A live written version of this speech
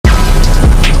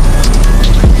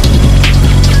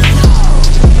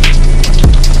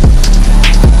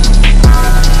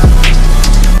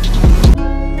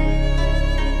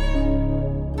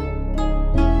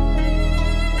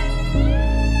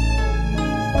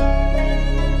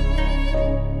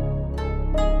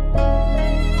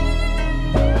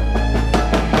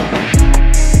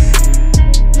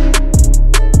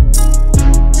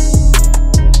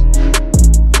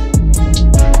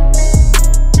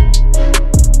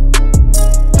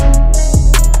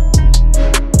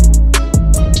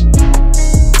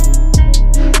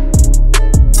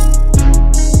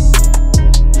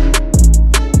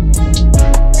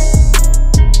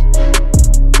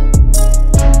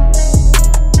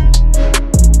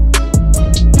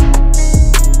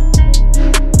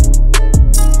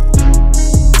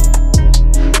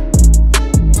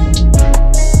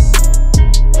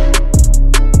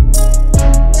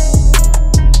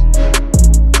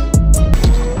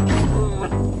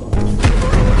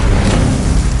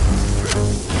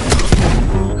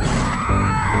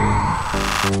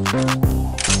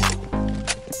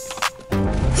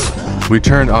We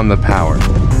turned on the power.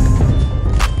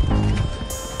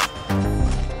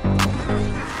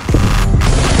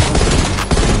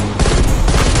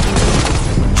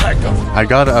 I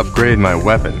gotta upgrade my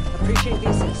weapon. Appreciate the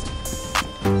assist.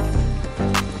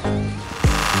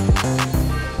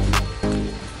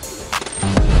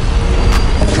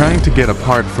 Trying to get a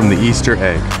part from the Easter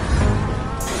egg.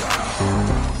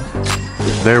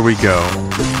 There we go.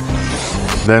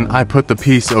 Then I put the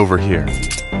piece over here.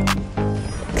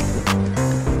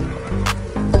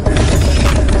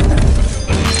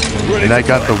 And I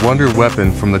got the wonder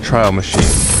weapon from the trial machine.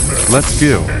 Let's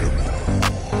go.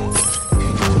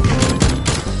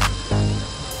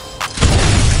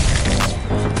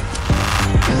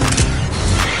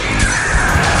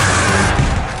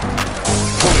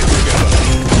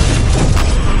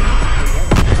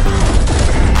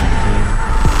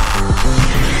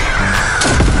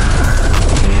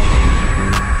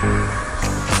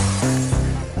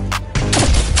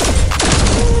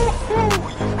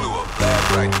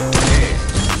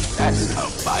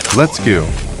 Let's go.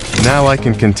 Now I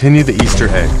can continue the Easter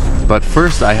egg, but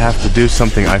first I have to do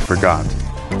something I forgot.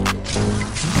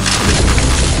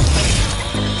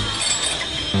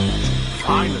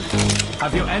 Finally,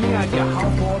 have you any idea how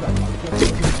bored I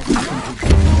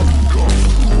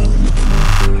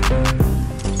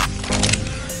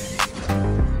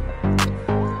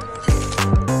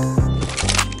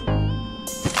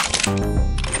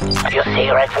You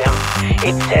see, Redfield?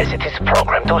 It says it is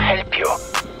programmed to help you.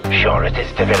 Sure, it has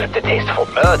developed a taste for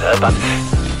murder, but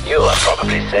you are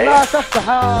probably safe. لا تفتح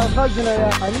خزنة يا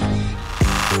حبيبي.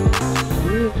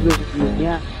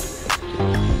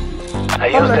 I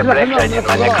used a flashlight in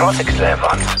my necrotic slave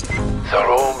once. The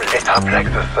room lit up like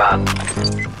the sun.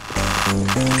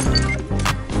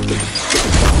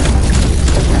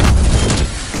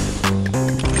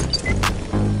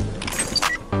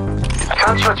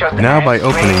 Can't you just Now by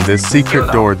opening this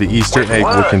secret door, the Easter egg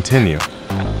will continue.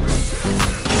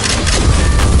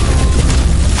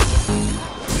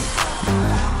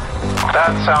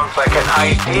 That sounds like an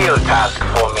ideal task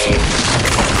for me.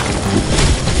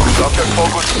 Dr.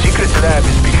 Fogel's secret lab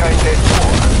is behind that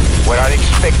door, where I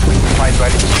expect we will find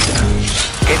Valentina.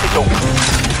 Get it open.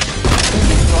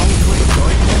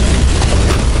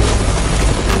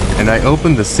 And I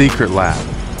opened the secret lab.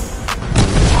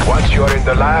 Once you are in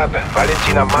the lab,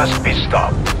 Valentina must be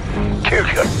stopped. Kill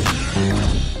her.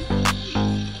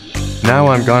 Now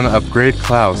I'm gonna upgrade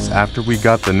Klaus after we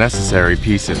got the necessary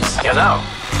pieces. You know,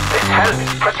 this helm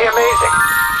is pretty amazing.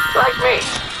 Like me.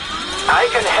 I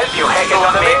can help you hack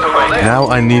into the mainframe. Now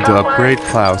I need to upgrade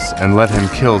Klaus and let him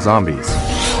kill zombies.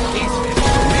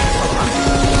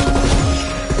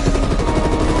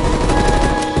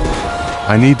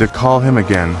 I need to call him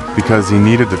again because he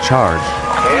needed the charge.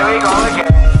 Here we go again.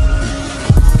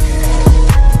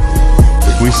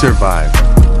 We survived.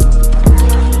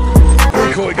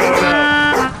 Decoy going out.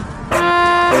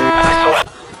 I saw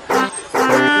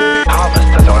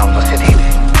harvesters around the city.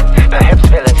 Perhaps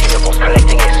Valentina was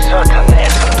collecting a certain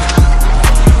essence.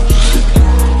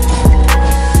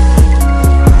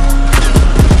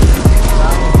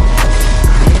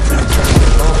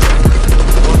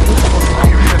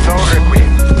 You should know,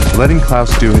 Requiem. Letting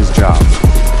Klaus do his job.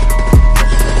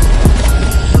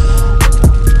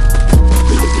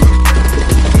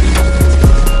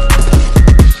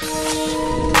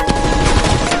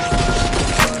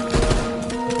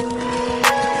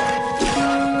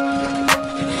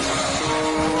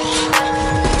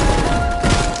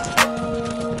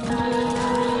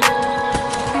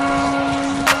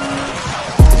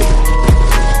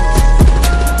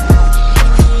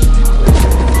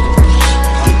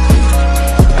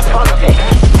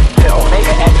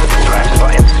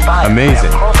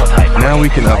 Amazing. Now we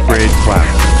can upgrade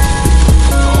Klaus.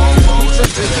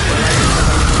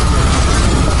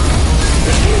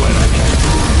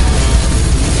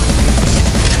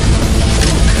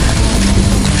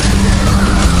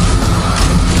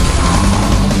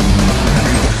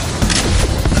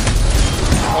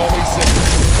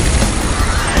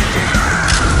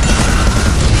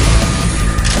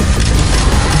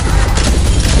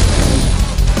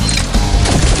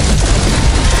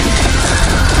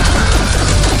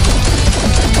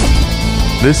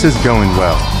 This is going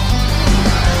well.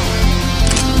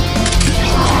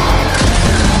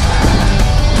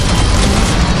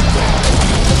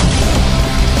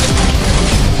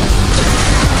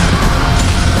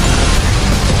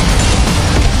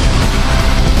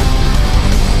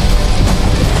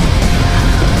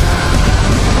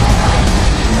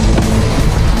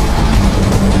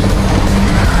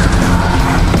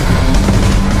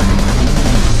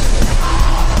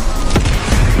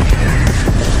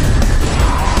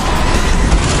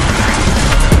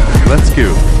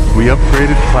 We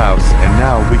upgraded Klaus, and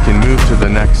now we can move to the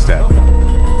next step.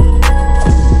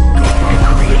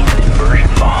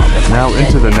 Now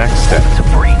into the next step. It's a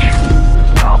breach.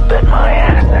 I'll bet my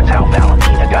ass that's how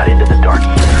Valentina got into the dark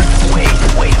ether.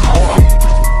 Wait, hold on.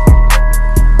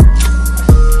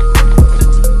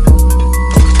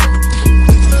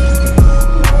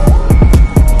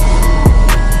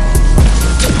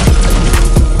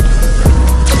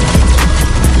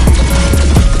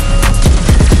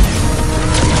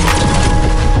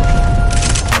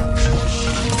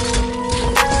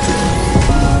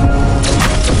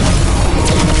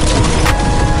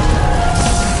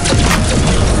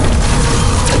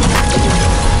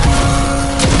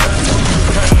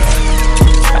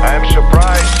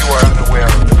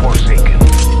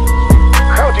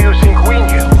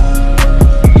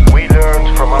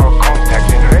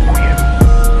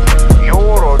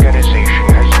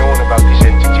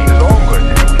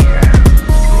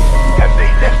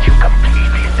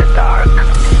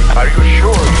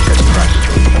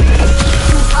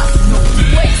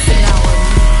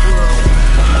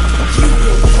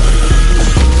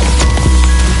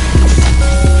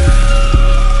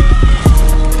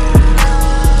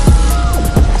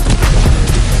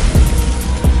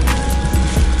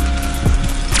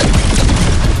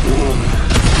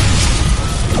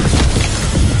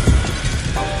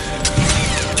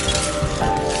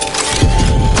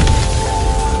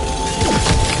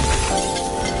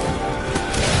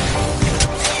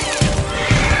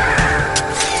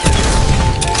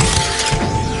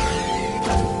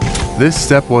 This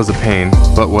step was a pain,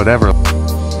 but whatever.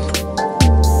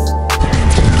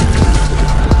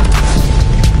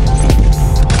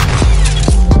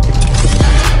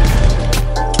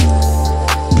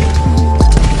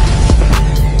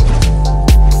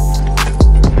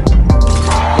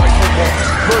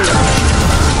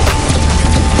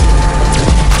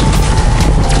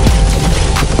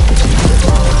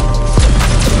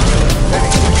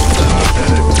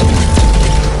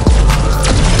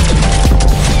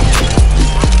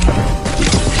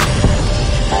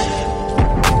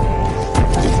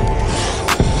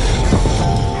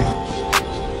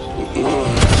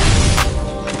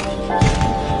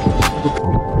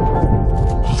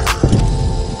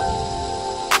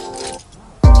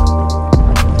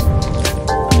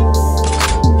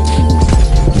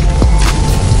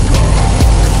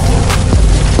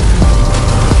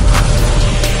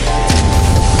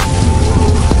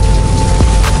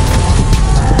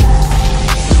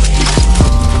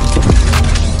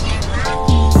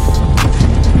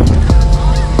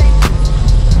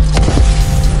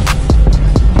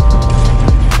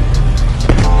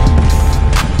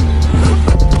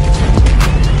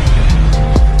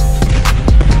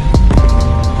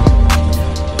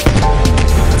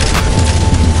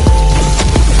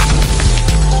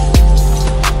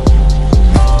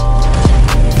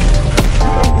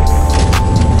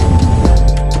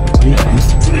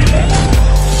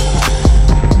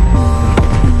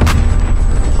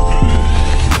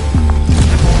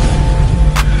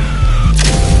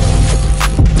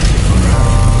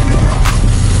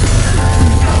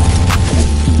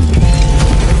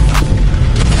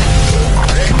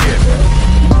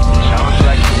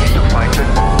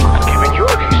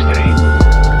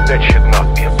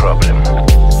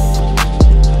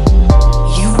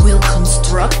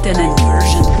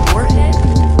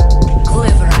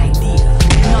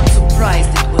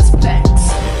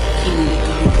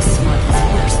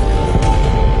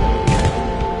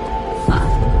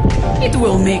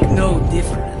 will make no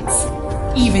difference.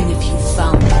 Even if you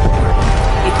found it,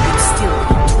 it would still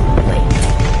be too late.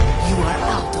 You are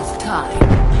out of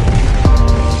time.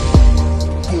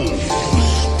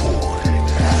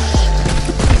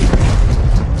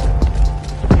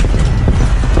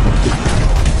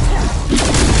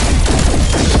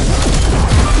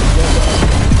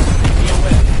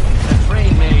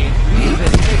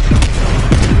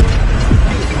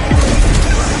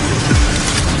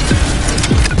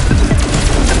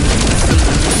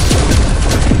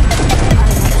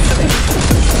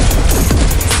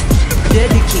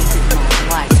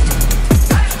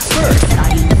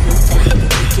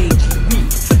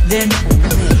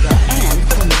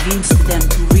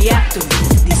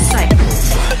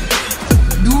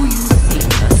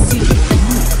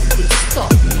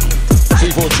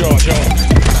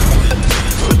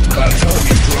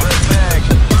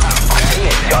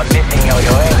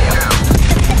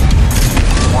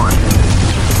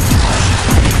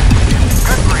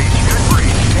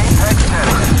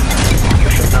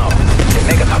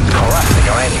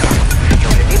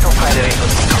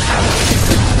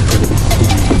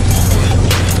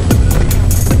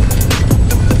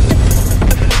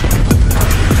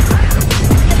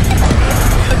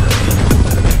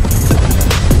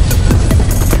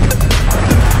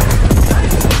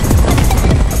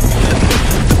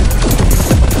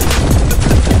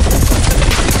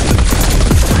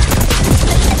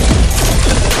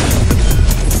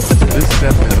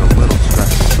 step is a little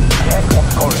stressful. Tech, of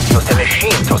course, used a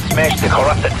machine to smash the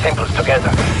corrupted symbols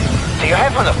together. Do you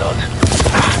have one of those?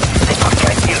 They don't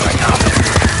get deal right now.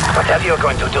 Whatever you're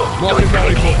going to do, do it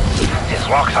quickly. These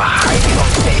rocks are highly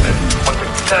unstable and will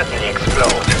certainly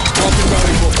explode.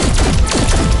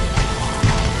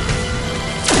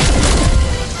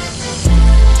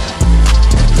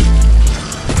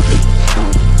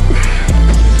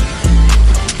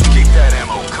 Keep that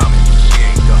ammo coming. We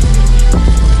ain't done yet.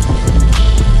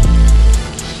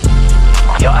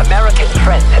 Your American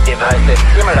friends have devised a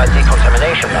similar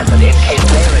decontamination method in case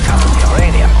they recover the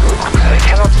uranium. I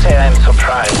cannot say I'm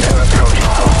surprised they're approaching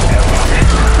Toten airlock.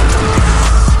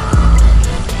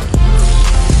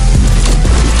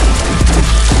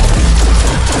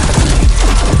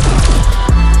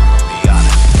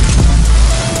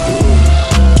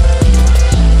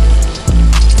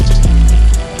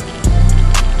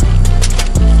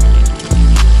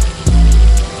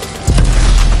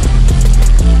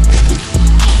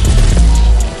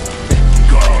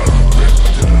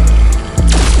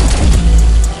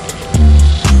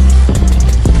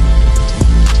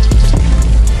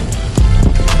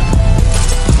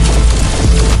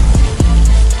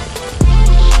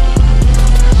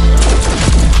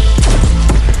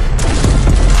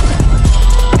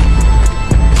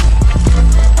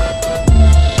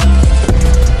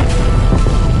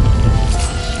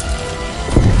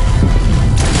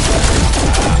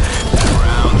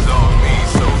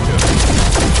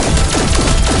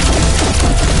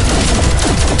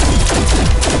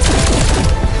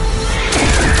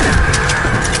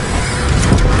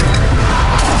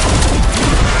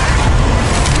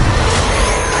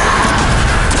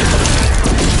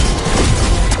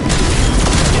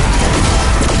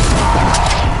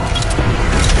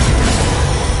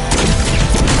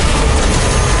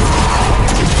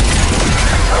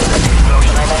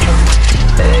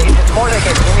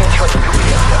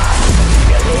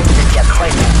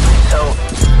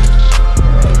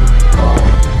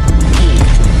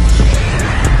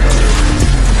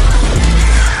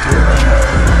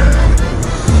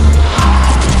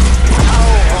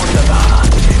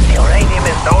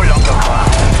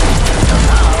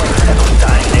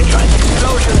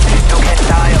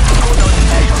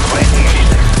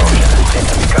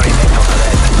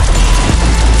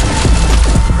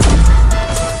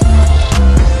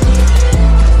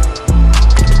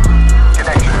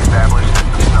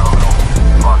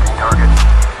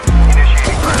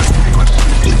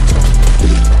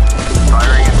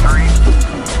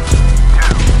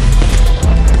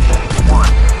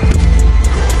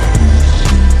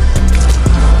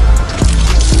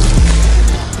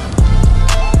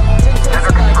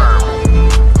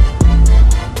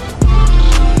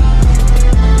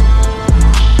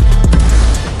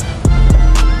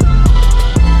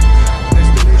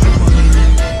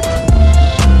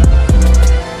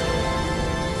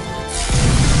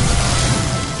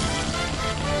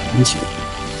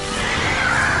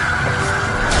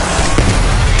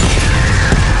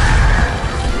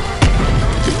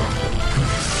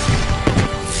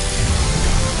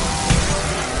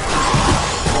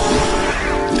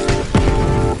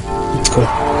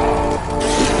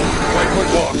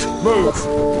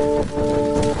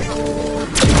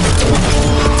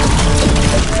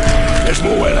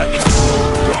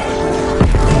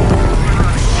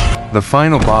 The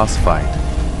final boss fight.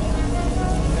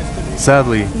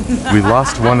 Sadly, we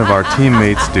lost one of our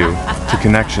teammates due to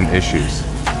connection issues.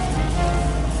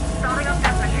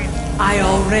 I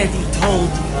already told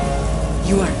you.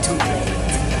 You are too late.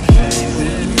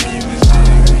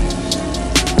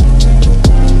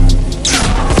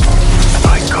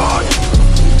 My God,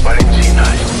 Valentina,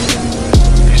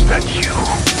 is that you?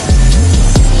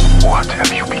 What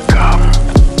have you become?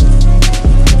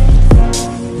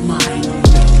 Mine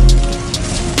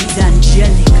is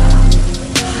Angelica,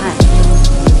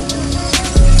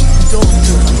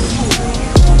 daughter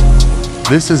of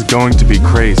This is going to be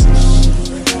crazy.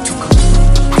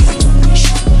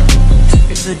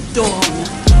 the dawn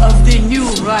of the new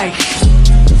Reich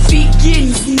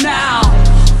begins now!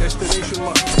 Destination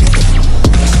locked.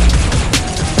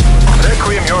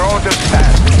 Requiem, your orders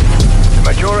stand. The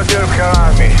majority of her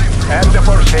army and the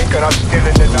Forsaken are still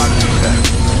in the Nazis.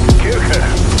 Kill her.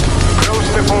 Close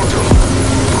the portal.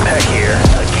 Back here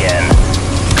again,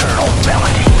 Colonel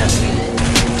Valentina.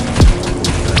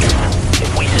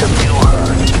 If we subdue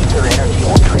her, her energy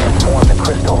will transform the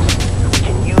crystals. We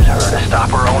can use her to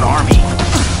stop our own army.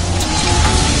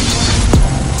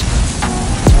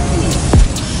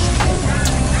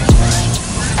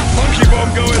 Monkey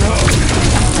bomb going home.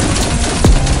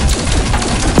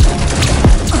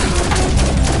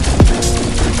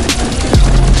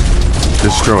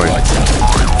 destroyed.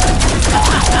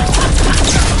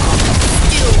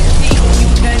 Still think you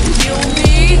can kill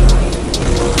me?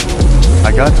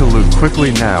 I got to loot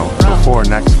quickly now, before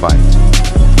next fight.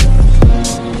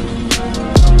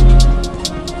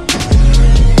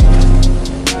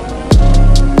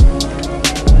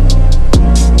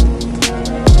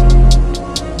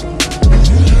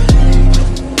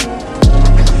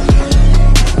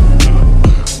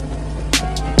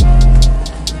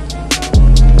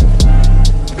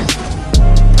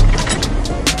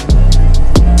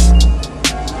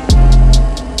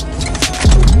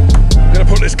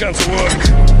 Gun to work.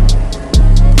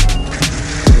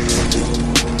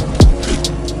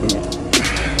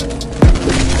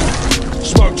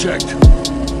 Smoke checked.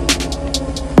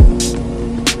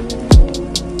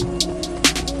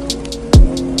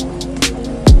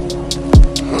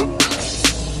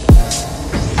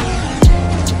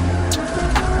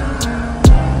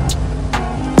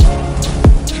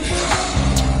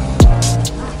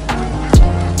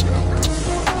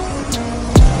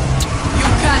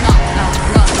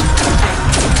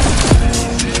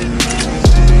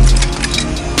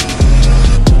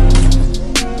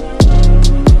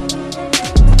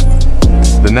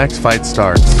 The next fight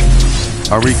starts.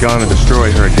 Are we gonna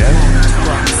destroy her again?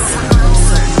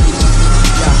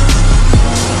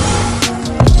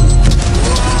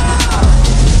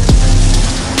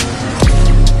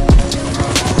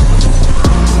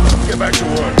 Get back to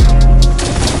work.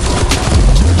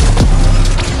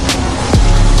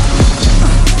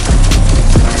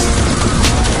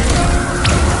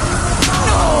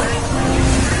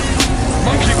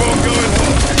 Monkey bomb going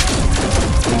home.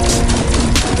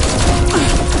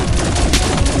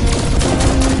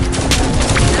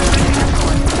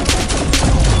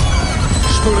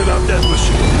 Spooling up death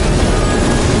machine.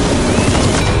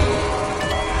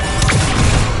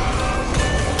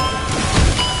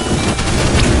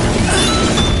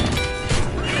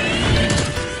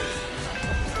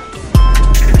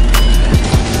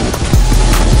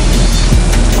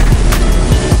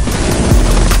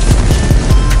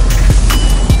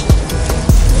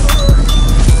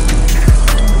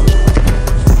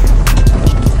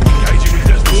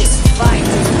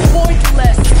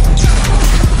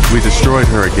 We destroyed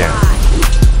her again.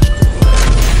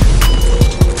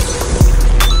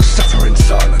 Suffer in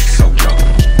silence, soldier.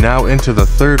 Now into the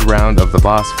third round of the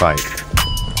boss fight.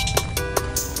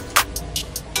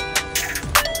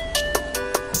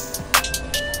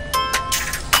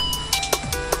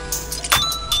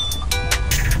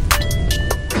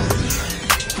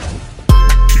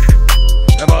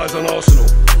 Have eyes on Arsenal.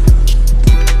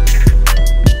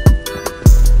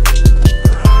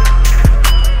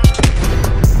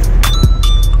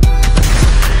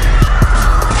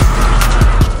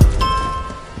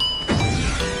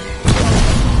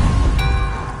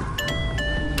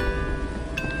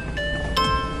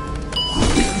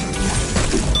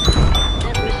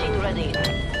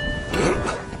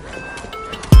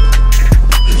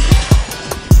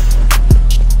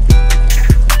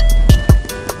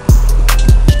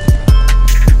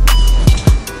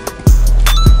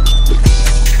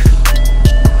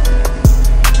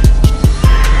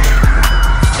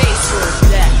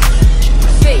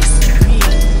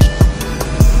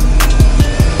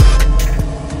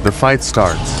 The fight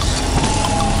starts.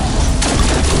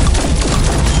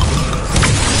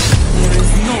 There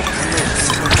is no place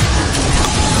for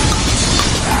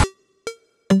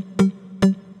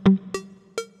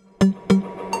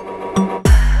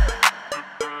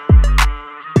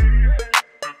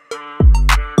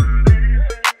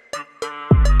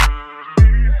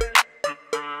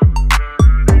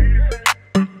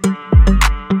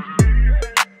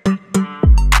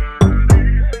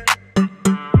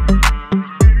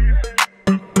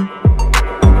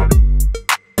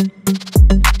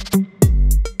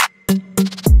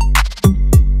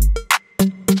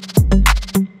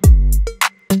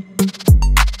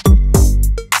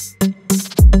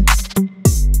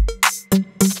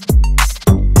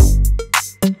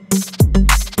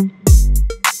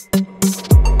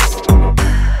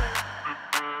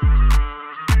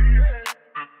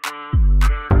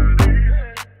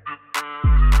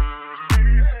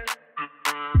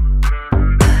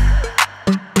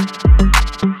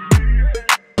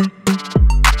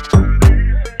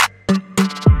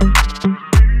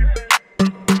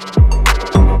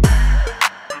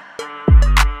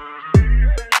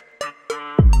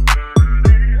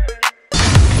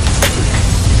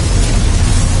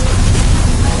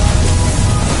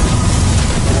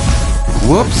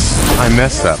Whoops, I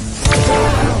messed up.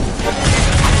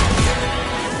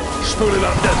 Spooling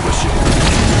up death machine.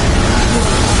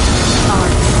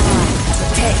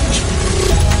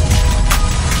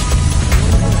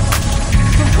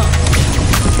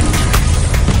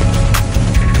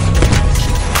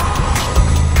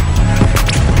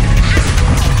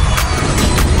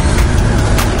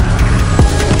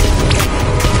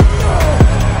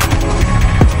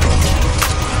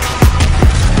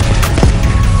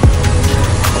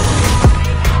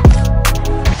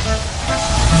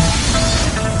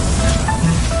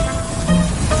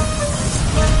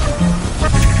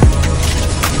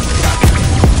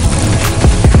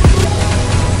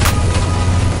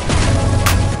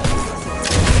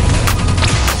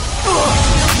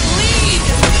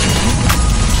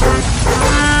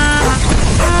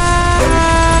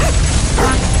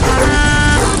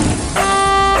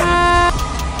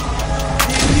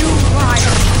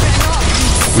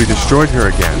 We destroyed her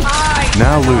again.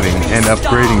 Now looting and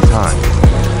upgrading time.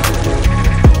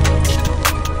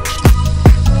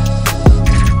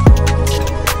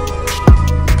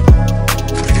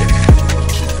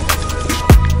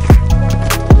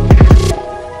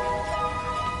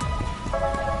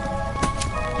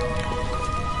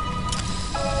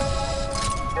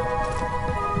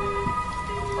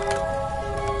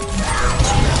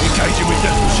 Engaging with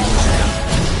death machines.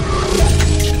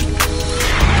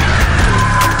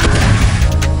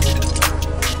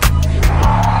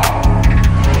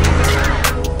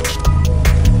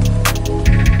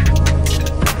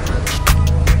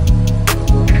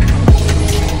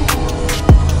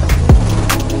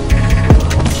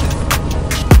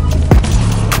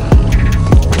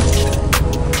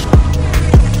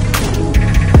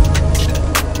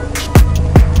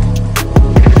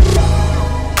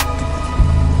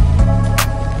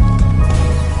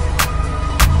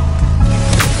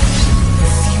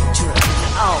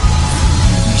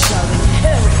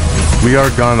 We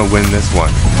are gonna win this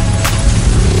one.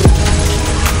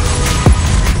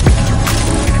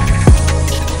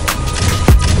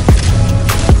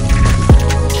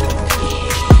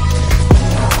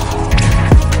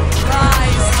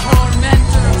 Rise,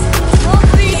 tormentors of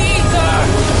the ether!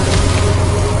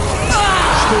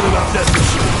 Spooling up death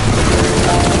machine.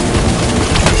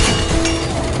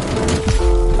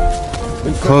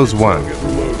 Close one. Target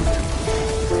removed.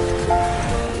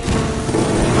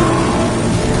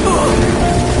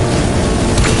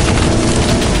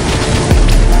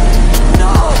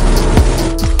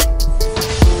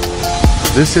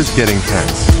 This is getting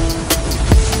tense.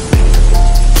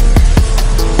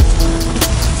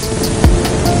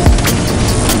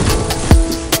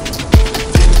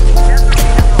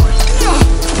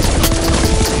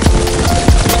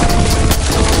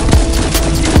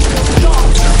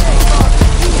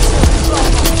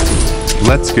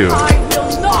 Let's go. I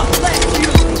will not let you!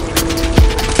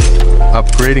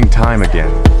 Upgrading time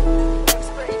again.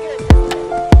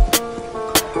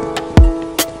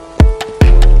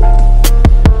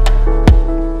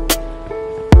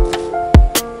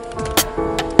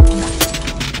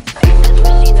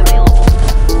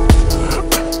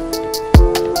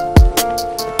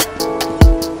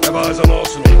 Have eyes on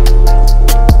Arsenal.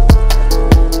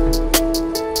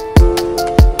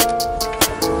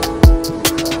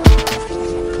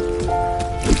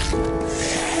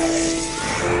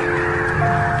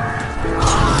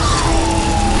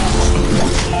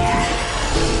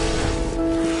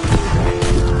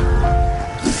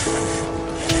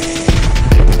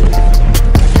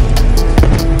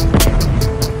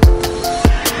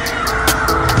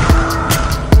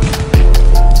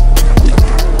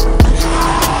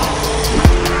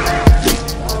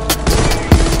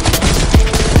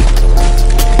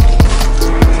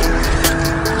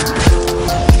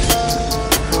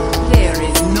 There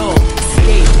is no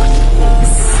escaping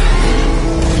this.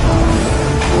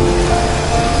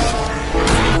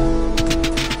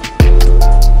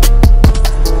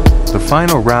 The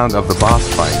final round of the boss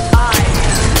fight.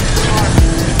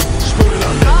 Spooling up.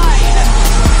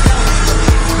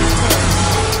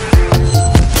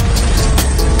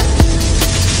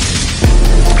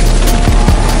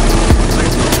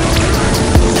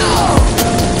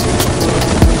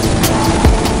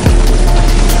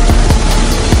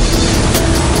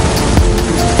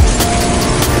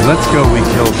 Let's go, we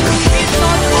killed her. It's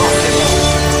not possible!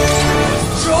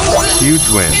 Chosen! Huge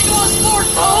win. It was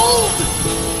foretold!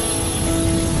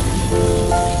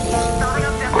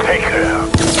 Take her.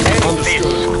 End this.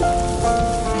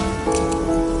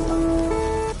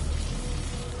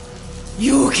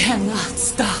 You cannot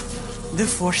stop the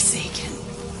Forsaken.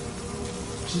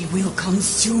 He will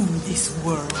consume this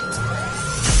world.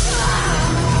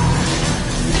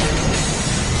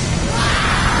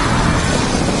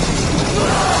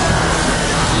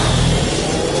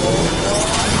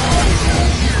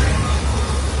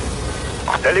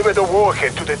 Deliver the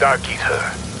warhead to the Dark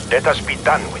Eater. Let us be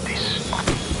done with this.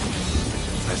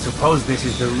 I suppose this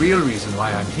is the real reason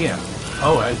why I'm here.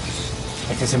 Oh well,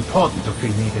 it is important to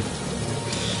feel needed.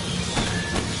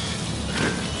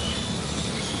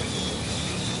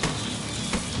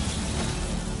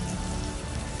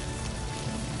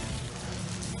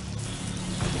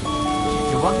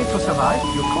 If you want me to survive,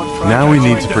 you can't try. Now we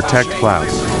need to protect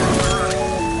Klaus.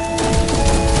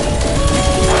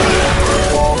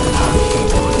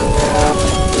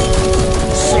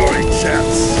 Sorry,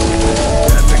 chaps.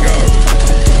 Had to go.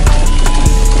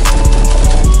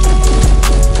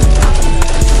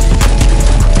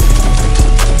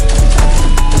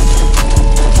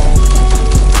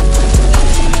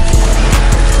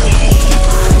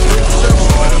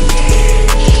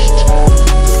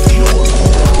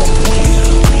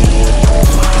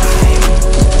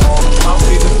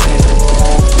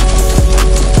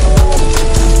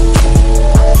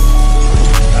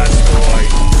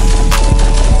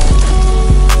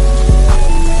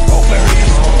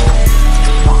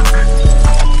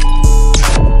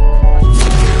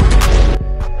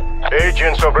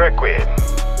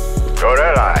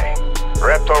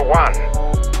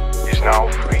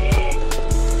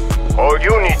 All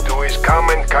you need to is come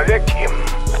and collect him.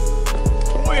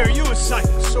 Boy, are you a sight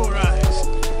of sore eyes.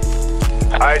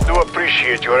 I do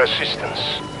appreciate your assistance,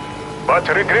 but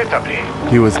regrettably,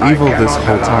 He was evil this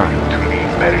whole time. to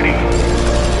leave Berlin.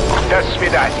 До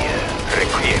свидания,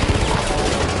 Requiem.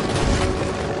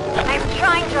 I'm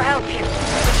trying to help you,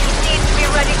 but you need to be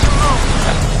ready to move.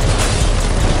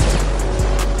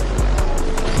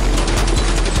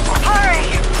 Hurry!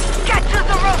 Get to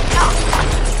the rooftop!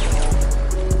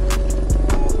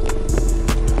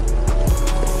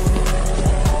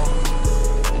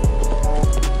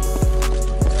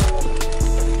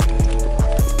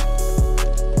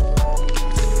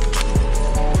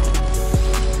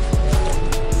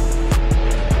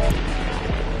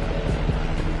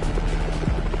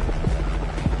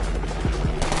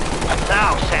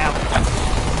 Now, Sam.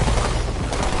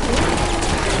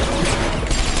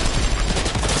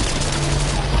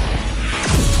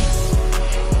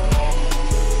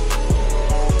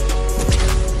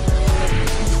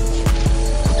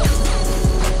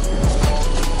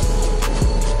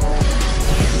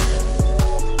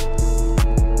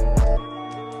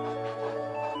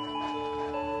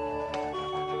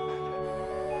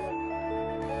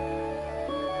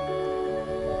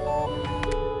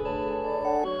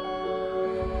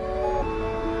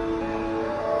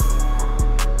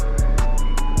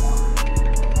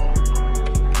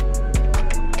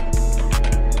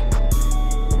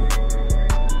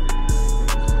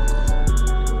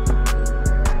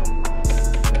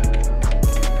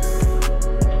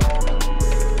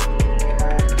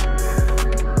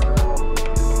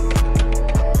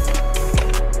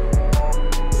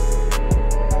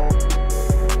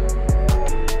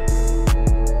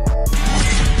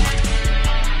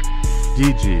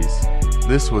 GG's.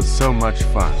 This was so much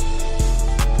fun.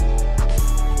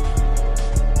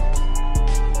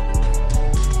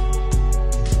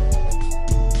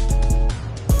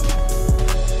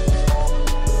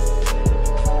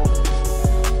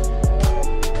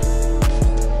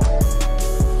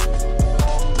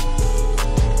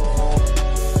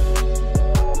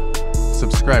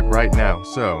 Subscribe right now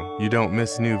so you don't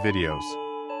miss new videos.